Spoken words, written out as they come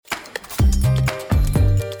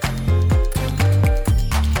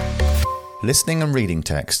Listening and reading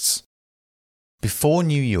texts. Before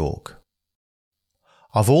New York.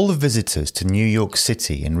 Of all the visitors to New York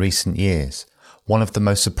City in recent years, one of the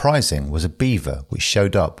most surprising was a beaver which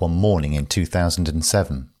showed up one morning in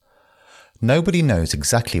 2007. Nobody knows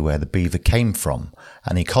exactly where the beaver came from,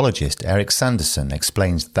 and ecologist Eric Sanderson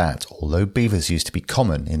explains that although beavers used to be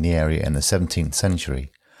common in the area in the 17th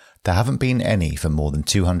century, there haven't been any for more than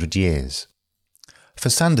 200 years. For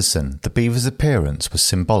Sanderson, the beaver's appearance was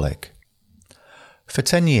symbolic. For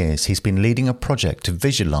 10 years, he's been leading a project to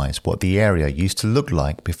visualize what the area used to look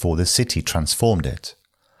like before the city transformed it.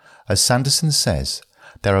 As Sanderson says,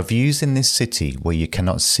 there are views in this city where you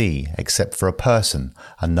cannot see, except for a person,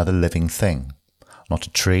 another living thing, not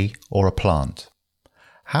a tree or a plant.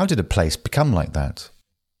 How did a place become like that?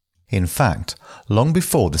 In fact, long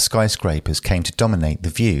before the skyscrapers came to dominate the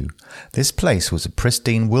view, this place was a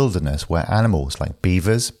pristine wilderness where animals like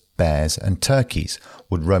beavers, bears and turkeys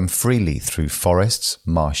would roam freely through forests,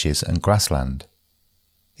 marshes and grassland.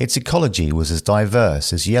 Its ecology was as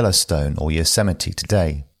diverse as Yellowstone or Yosemite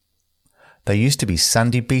today. There used to be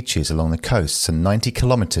sandy beaches along the coasts and 90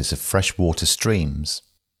 kilometers of freshwater streams.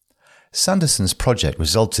 Sanderson's project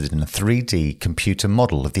resulted in a 3D computer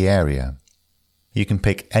model of the area. You can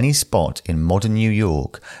pick any spot in modern New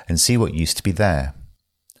York and see what used to be there.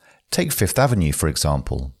 Take Fifth Avenue, for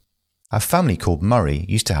example. A family called Murray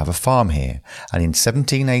used to have a farm here, and in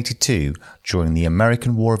 1782, during the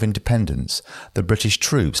American War of Independence, the British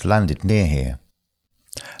troops landed near here.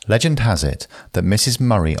 Legend has it that Mrs.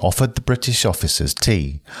 Murray offered the British officers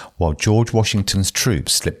tea, while George Washington's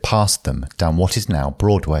troops slipped past them down what is now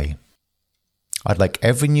Broadway. I'd like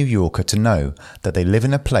every New Yorker to know that they live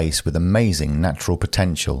in a place with amazing natural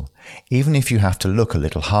potential, even if you have to look a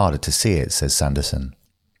little harder to see it, says Sanderson.